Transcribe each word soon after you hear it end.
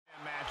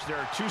There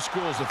are two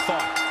schools of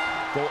thought.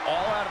 Go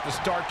all out at the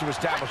start to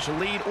establish a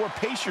lead, or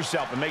pace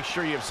yourself and make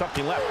sure you have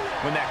something left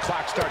when that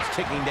clock starts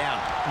ticking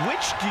down.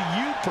 Which do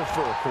you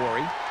prefer,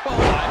 Corey? Well,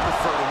 I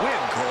prefer to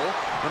win, Cole.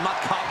 I'm not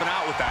copping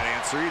out with that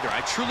answer either.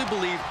 I truly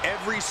believe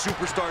every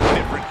superstar is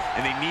different,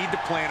 and they need to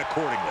plan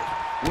accordingly.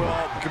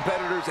 Well,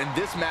 competitors in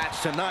this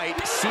match tonight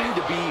seem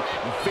to be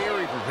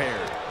very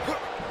prepared.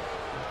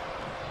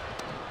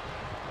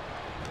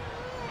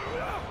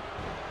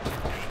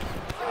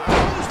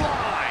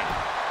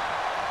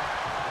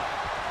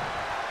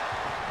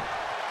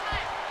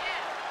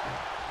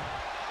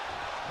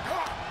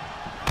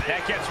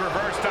 That gets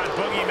reversed on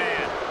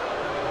Boogeyman.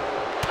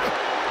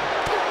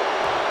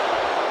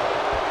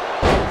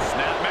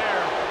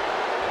 Snapmare.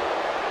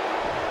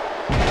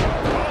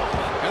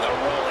 Oh, and the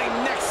rolling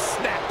neck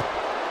snap.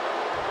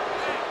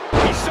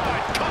 He saw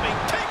it coming,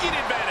 taking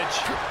advantage.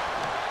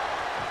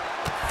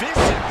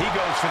 Fist it. He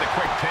goes for the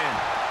quick pin.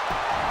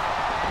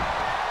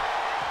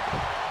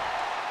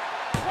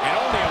 And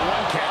only a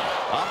 1 count.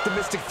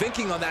 Optimistic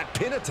thinking on that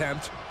pin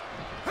attempt.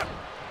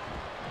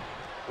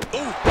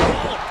 Ooh,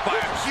 walloped by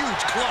a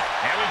huge club.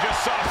 And we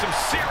just saw some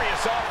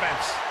serious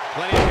offense.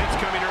 Plenty of hits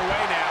coming her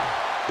way now.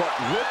 But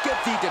look at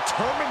the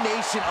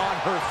determination on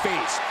her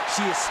face.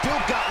 She has still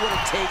got what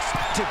it takes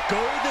to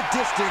go the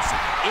distance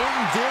in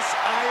this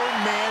Iron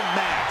Man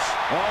match.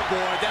 Oh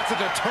boy, that's a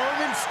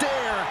determined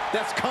stare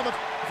that's coming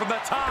from the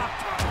top.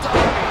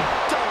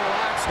 Double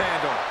axe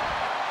handle.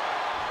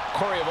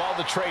 Corey, of all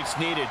the traits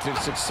needed to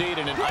succeed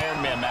in an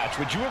Iron Man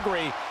match, would you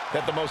agree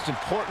that the most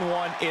important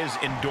one is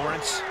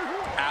endurance?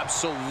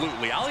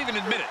 Absolutely. I'll even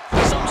admit it.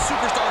 Some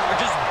superstars are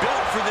just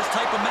built for this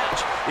type of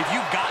match. If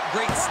you've got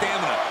great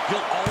stamina,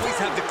 you'll always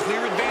have the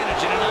clear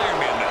advantage in an Iron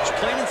Man match.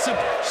 Plain and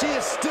simple. She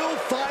is still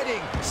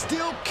fighting,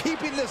 still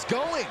keeping this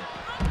going.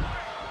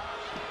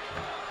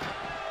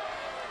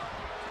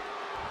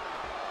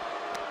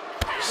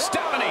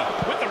 Stephenie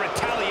with the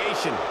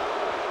retaliation.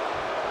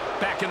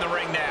 Back in the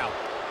ring now.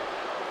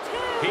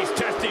 He's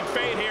testing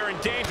fate here, in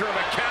danger of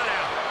a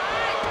countout.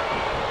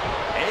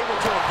 Able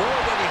to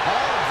avoid any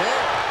harm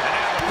there. And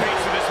now the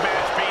pace of this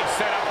match being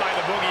set up by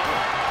the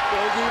Boogeyman.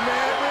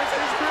 Boogeyman with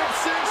his grip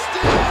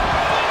 60.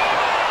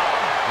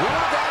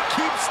 Will that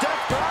keep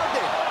Steph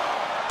grounded?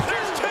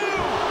 There's 2.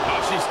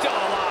 Oh, she's still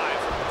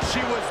alive.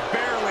 She was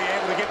barely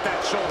able to get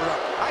that shoulder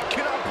up. I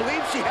cannot believe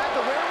she had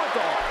the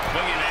wherewithal.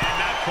 Boogeyman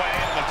not quite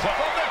in the club.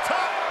 Over the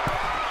top.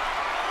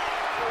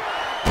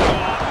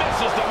 Oh,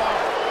 misses the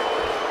mark.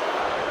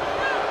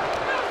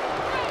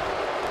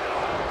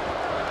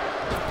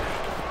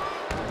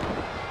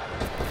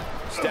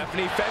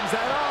 Stephenie fends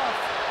that off.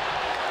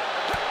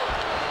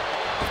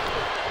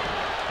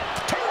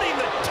 Turning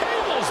the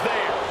tables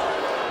there.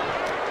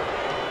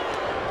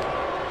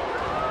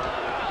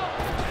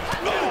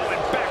 Oh,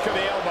 and back of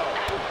the elbow.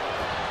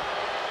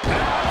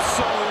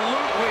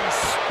 Absolutely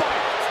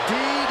spiked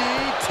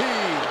DDT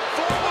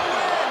for the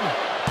win.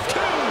 2.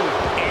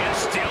 And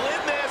still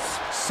in this.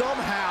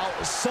 Somehow,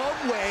 some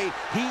way,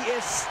 he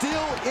is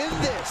still in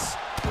this.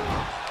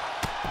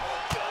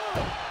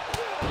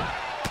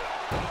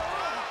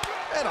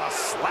 And a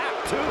slap,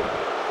 too.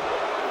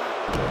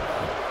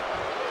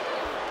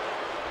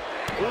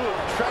 Ooh,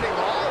 treading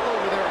all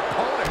over their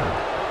opponent.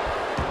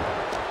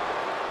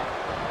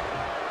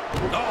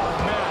 Oh,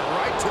 man,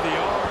 right to the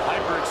arm.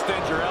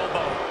 Hyperextend your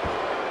elbow.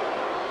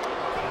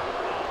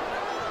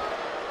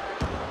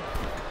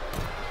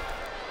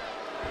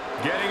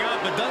 Getting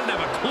up, but doesn't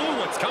have a clue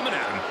what's coming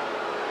at him.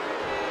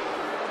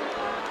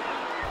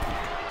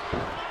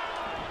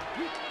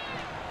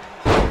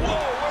 Whoa,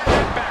 where did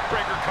that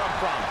backbreaker come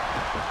from?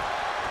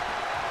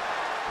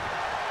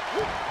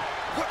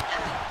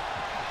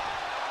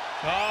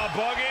 Oh,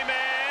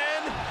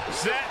 Boogeyman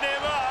setting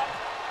him up.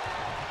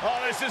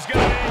 Oh, this is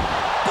gonna be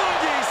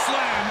Boogie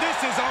slam.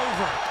 This is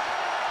over.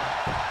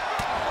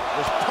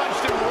 just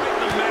punched him right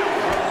in the mouth.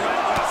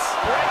 Relentless.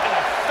 Right in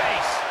the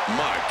face.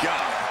 My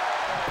God.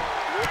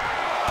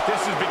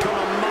 This has become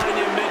a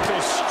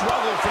monumental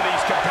struggle for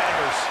these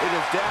competitors. It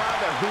is down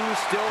to who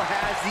still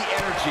has the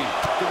energy,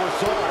 the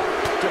resolve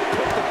to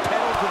put the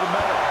pedal to the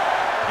metal.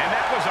 And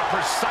that was a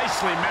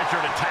precisely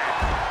measured attack.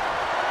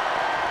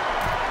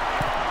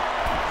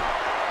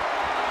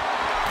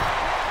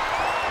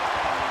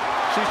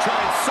 She's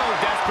trying so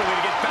desperately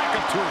to get back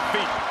up to her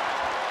feet.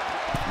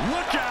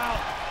 Look out!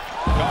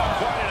 Oh,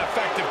 quite an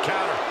effective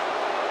counter.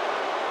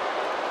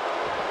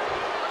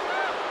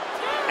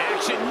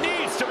 Action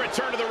needs to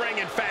return to the ring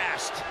and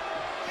fast.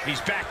 He's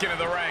back into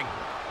the ring.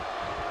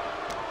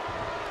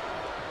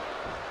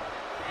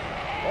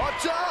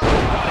 Watch out!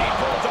 Running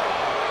bulldog.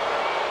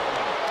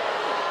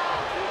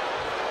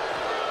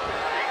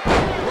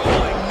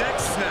 Rolling neck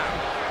snap.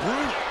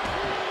 Brutal.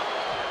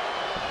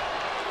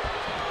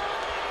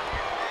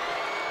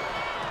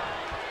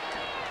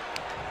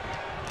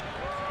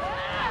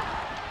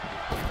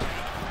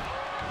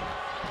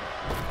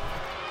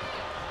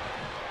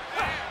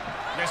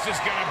 This is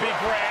gonna be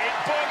great.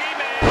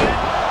 Boogeyman!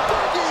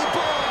 Boogie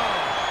bomb!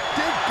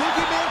 Did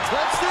Boogeyman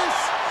clutch this?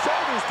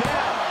 Shoulders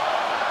down.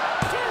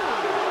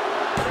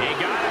 He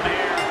got him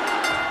here.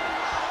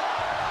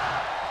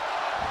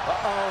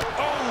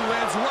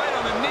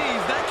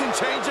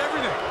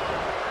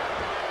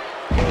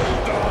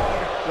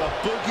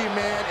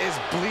 is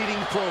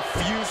bleeding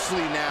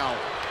profusely now.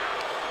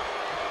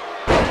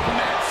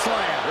 Mat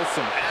slam with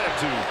some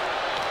attitude.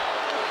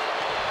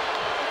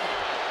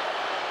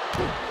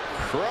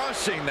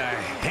 Crushing the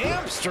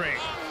hamstring.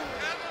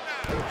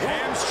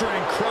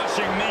 Hamstring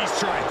crushing knee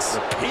strikes.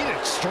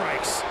 Repeated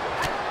strikes.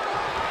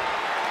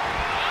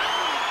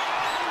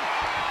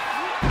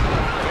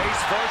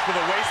 Face first with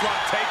a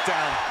waistlock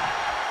takedown.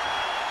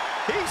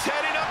 He's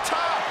heading up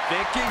top.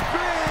 Thinking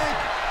big.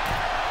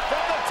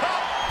 From the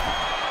top.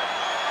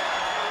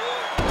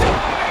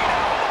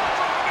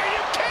 Are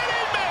you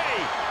kidding me?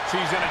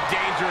 She's in a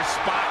dangerous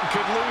spot and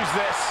could lose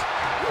this.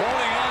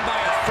 Holding on by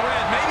a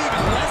thread, maybe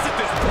even less at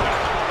this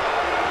point.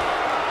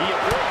 He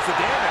avoids the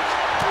damage.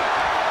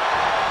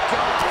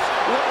 Gosh,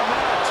 what a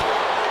match.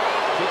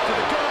 Kick to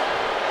the gut.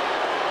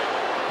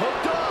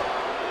 Hooked up.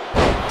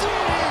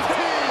 DDT.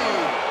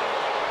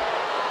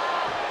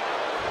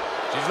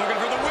 She's looking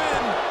for the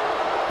win.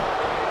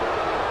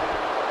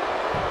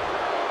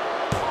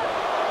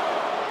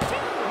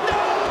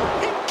 No!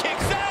 He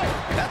kicks out.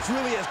 That's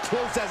really as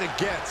close as it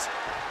gets.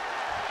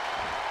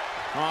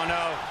 Oh,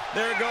 no.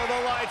 There go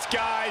the lights,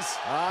 guys.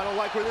 I don't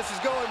like where this is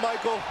going,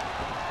 Michael.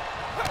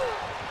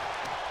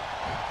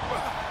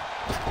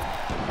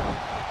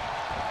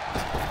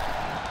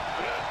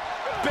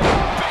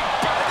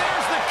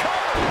 There's the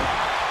cover.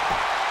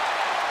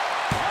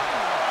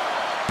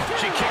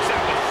 She kicks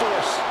out with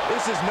force.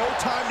 This is no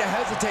time to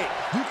hesitate.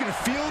 You can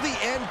feel the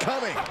end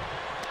coming.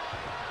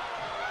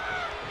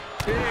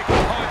 Big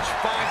punch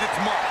finds its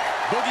mark.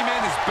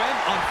 Boogeyman is bent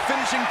on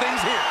finishing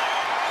things here.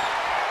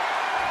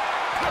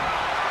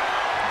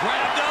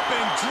 Grabbed up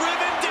and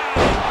driven down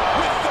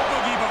with the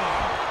boogie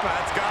bomb.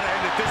 That's got to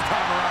end it this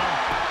time around.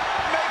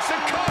 Makes a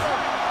cover.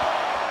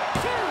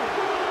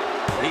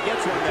 He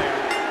gets one there.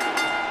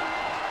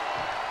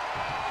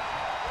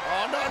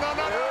 Oh, no. Oh,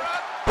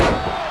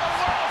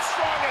 world's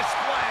strongest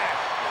splash.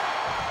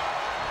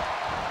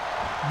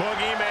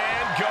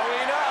 Boogeyman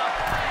going up.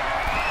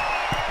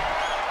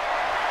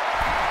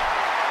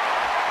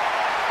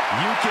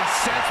 You can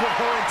sense what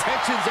her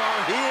intentions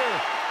are here.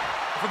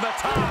 From the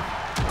top.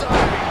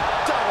 Diving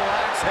double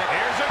axe head.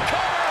 Here's a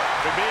cover.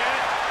 Could be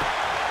it.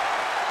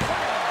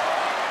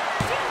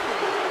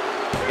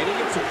 And he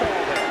gets a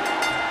fall there.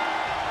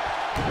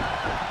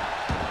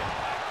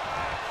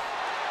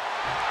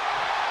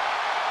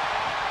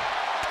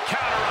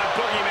 Counter on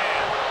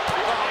Boogeyman.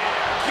 Oh,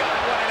 God,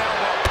 what an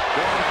elbow.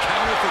 Going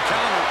counter for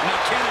counter. Now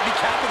can it be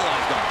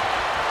capitalized on?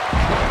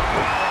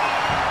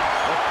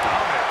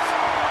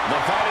 The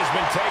fight has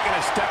been taken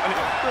a step in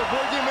The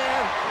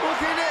Boogeyman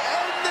looking to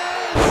end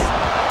this.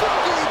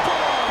 Boogie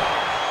bomb.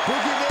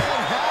 Boogeyman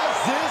has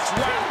this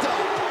wrapped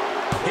up.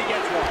 He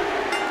gets one.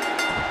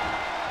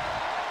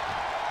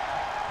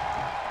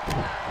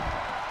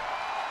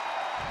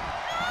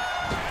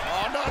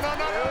 Oh, no.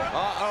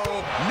 Uh-oh.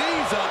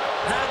 Knees up.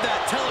 Had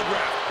that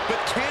telegraphed. But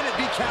can it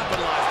be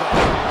capitalized on?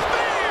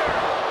 Spear!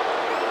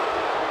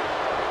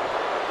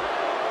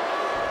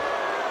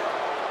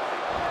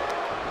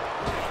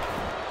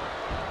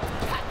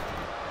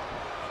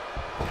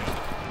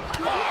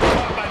 Oh,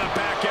 caught by the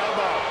back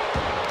elbow.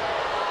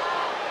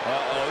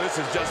 Uh-oh, this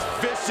is just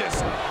vicious.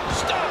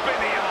 Stop in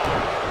the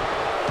arm.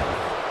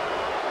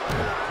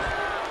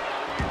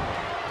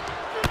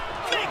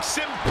 Makes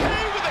him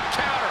pay with a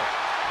counter.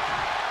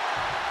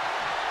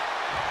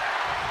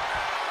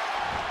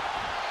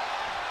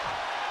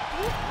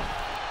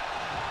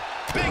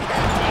 Big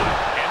headbutt.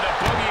 And the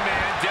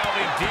Boogeyman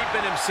delving deep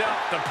in himself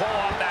to pull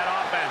off that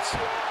offense.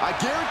 I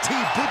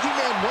guarantee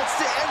Boogeyman wants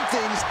to end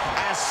things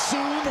as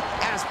soon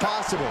as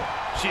possible.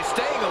 She's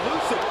staying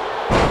elusive.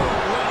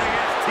 Running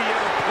STO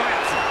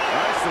plants.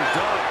 Nicely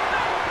done.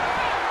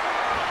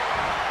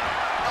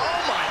 Oh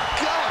my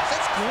gosh,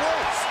 that's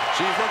gross.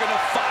 She's looking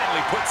to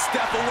finally put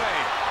Steph away.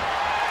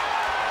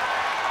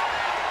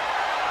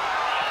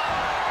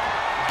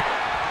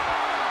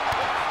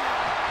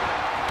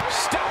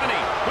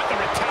 Stephenie with the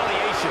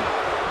retaliation.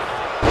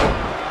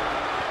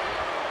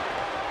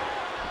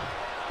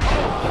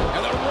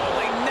 And the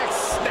rolling neck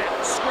snap,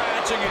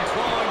 scratching and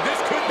clawing. This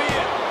could be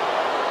it.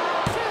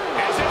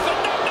 Is this a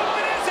no,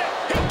 it isn't.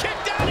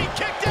 He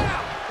kicked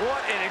out.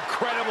 What an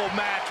incredible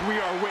match we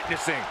are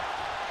witnessing.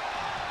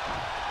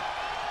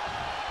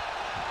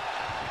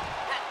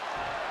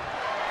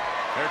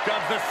 Here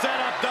comes the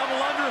setup, double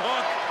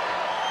underhook.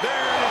 There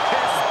it is,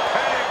 his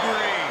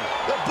pedigree.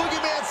 The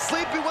Boogeyman's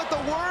sleeping with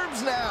the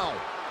worms now.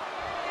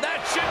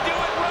 That should do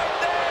it right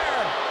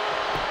there.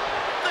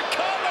 The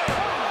cover.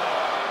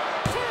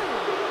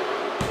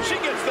 She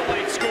gets the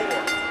late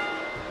score.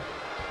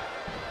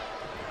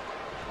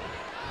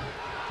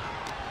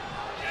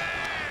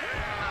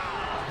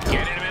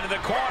 Getting him into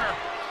the corner.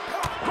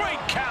 Great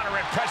counter,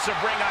 impressive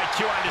ring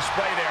IQ on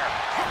display there.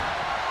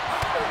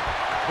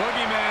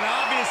 Boogeyman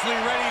obviously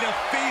ready to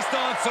feast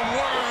on some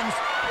worms.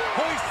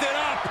 Hoist it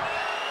up.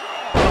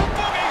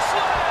 Boogie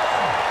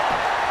slam.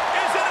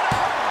 Is it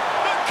enough?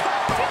 The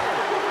cover.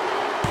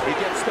 He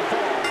gets the fall.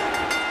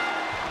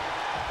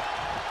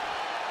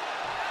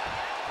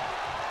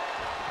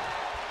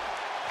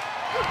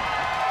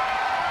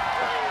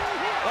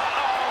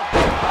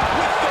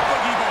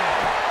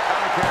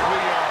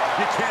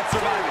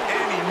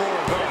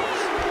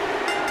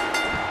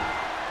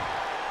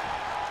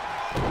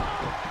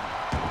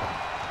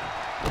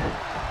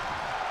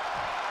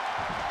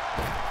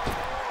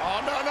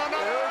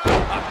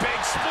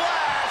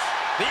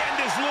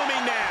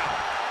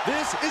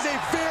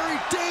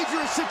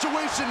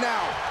 situation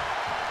now.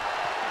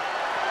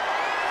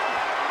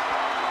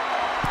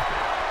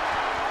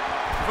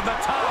 From the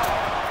top.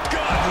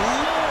 Good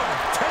Lord,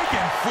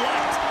 taking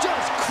flight.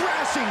 Just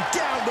crashing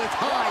down with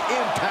high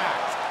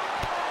impact.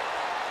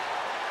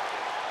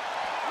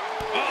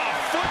 Oh,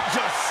 foot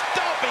just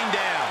stomping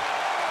down.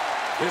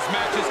 This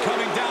match is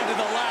coming down to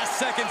the last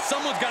second.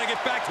 Someone's got to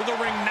get back to the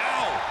ring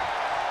now.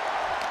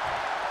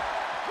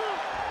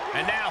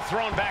 And now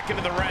thrown back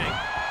into the ring.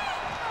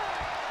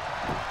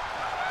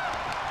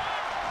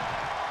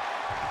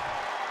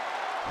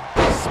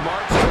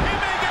 Smart. He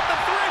may get the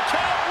 3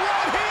 count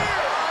right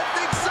here. I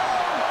think so.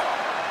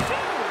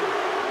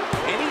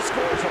 And he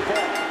scores a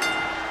ball.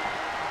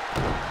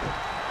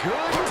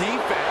 Good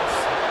defense.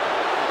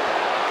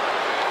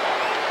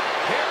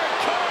 Here it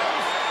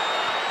comes.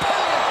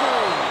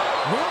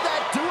 Will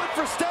that do it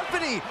for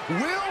Stephenie?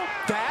 Will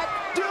that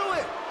do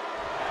it?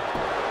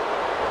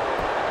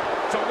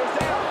 Shoulders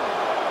down.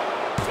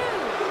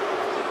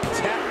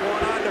 Tap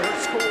one onto her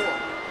score.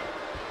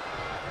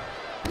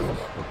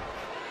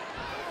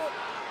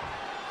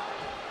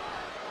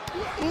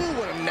 Ooh,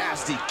 what a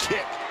nasty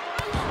kick.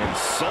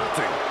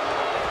 Insulting.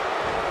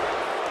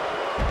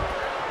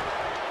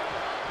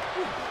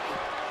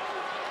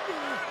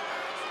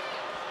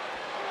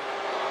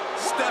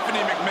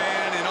 Stephenie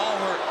McMahon in all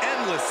her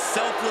endless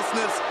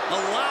selflessness,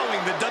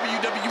 allowing the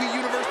WWE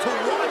Universe to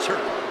watch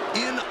her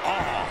in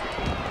awe.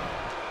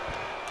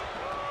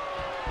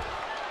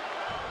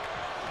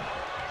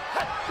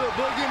 The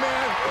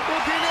Boogeyman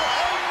looking to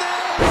end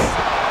this.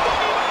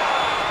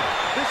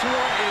 This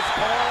one is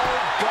all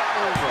but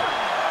over.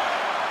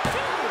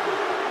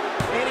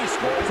 And he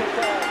scores a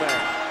ball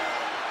there.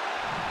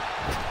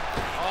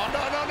 Oh,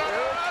 no, no, no,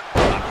 no.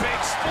 A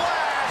big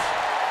splash.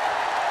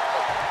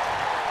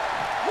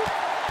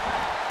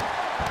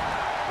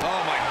 Oh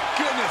my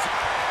goodness.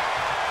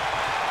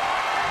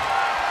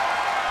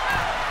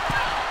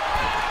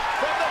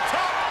 From the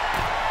top.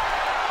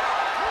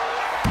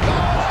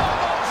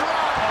 Elbow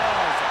drop.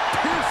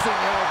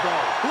 Piercing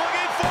elbow.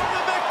 Looking for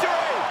the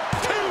victory.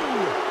 2.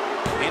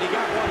 And he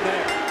got one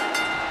there.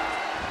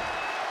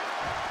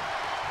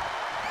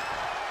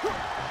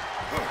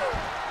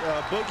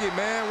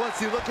 Boogeyman, what's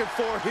he looking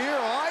for here?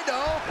 Oh, I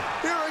know.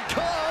 Here it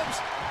comes.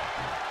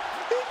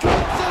 Here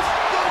comes this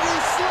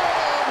Boogie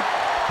Slam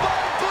by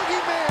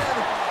Boogeyman.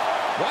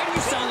 Why do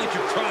you sound like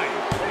you're crying?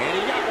 And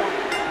he got one.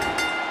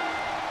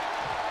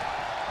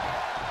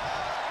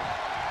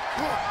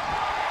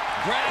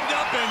 Grabbed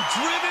up and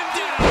driven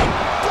down.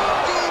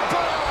 Boogie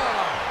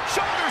bomb.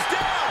 Shoulders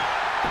down.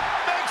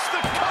 Makes the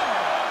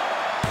cover.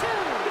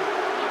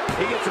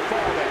 He gets a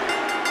fall there.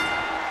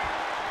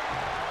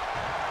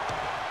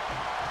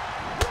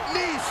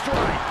 Knee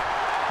strike.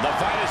 The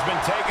fight has been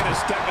taken to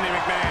Stephenie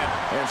McMahon.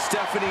 And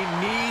Stephenie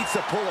needs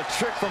to pull a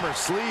trick from her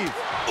sleeve.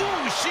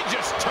 Ooh, she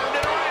just turned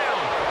it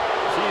around.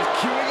 She's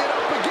queuing it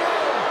up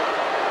again.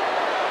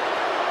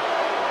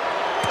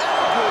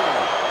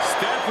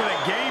 Steph with a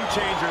game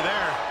changer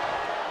there.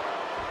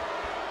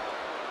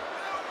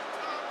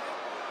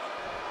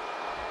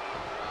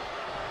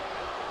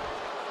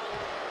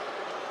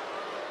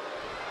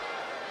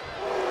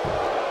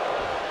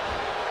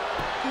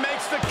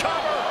 Makes the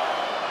cover.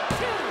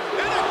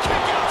 And a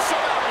kick out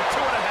somehow at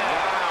 2.5.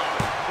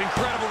 Wow.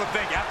 Incredible to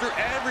think. After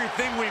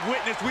everything we've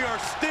witnessed, we are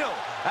still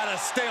at a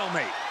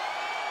stalemate.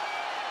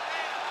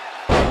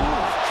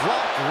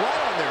 Dropped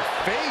right on their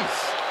face.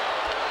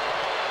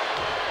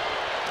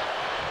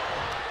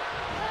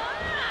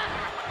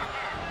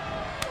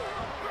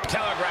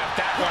 Telegraphed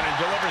that one and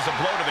delivers a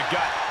blow to the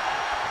gut.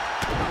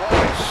 What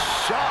a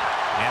shot.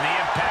 And the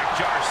impact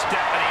jars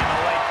Stephenie in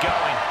the late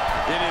going.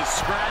 It is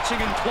scratching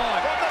and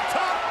clawing. From the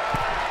top.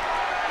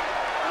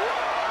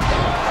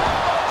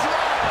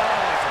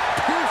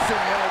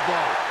 Piercing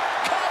elbow.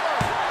 Cover.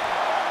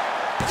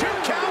 2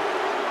 count.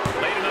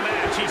 Late in the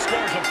match, he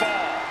scores a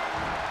fall.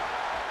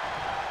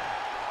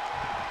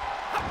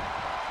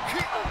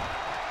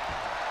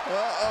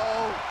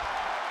 Uh-oh.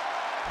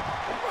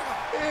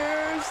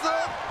 Here's the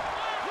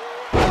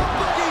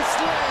Boogie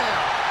Slam.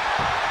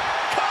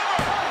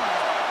 Cover.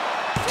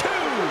 2.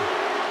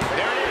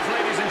 There it is,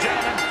 ladies and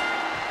gentlemen.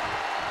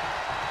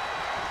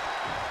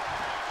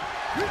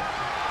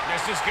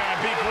 This is going to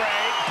be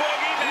great.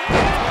 Boogeyman.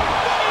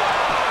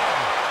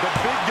 The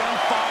big gun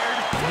fired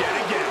yet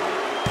again.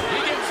 He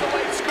gets the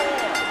late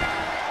score.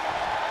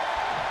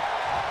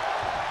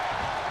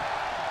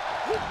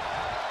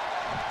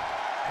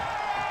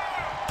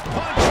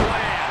 Punch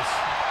lands.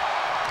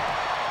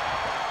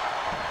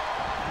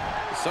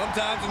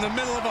 Sometimes in the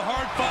middle of a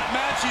hard-fought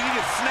match, you need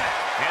a snack.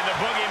 And the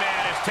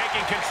Boogeyman is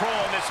taking control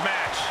in this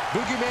match.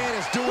 Boogeyman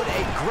is doing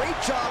a great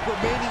job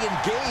remaining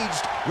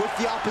engaged with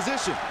the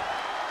opposition.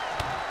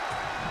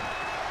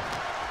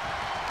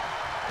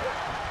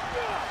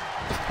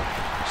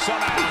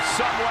 Somehow,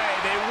 some way,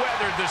 they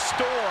weathered the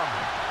storm.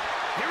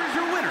 Here is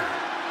your winner,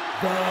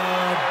 the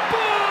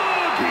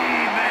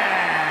Boogeyman.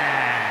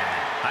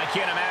 I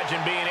can't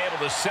imagine being able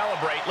to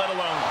celebrate, let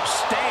alone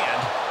stand,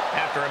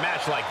 after after a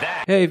match like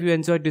that. Hey, if you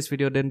enjoyed this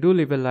video, then do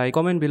leave a like,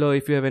 comment below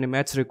if you have any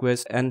match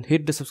requests, and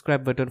hit the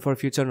subscribe button for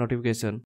future notification.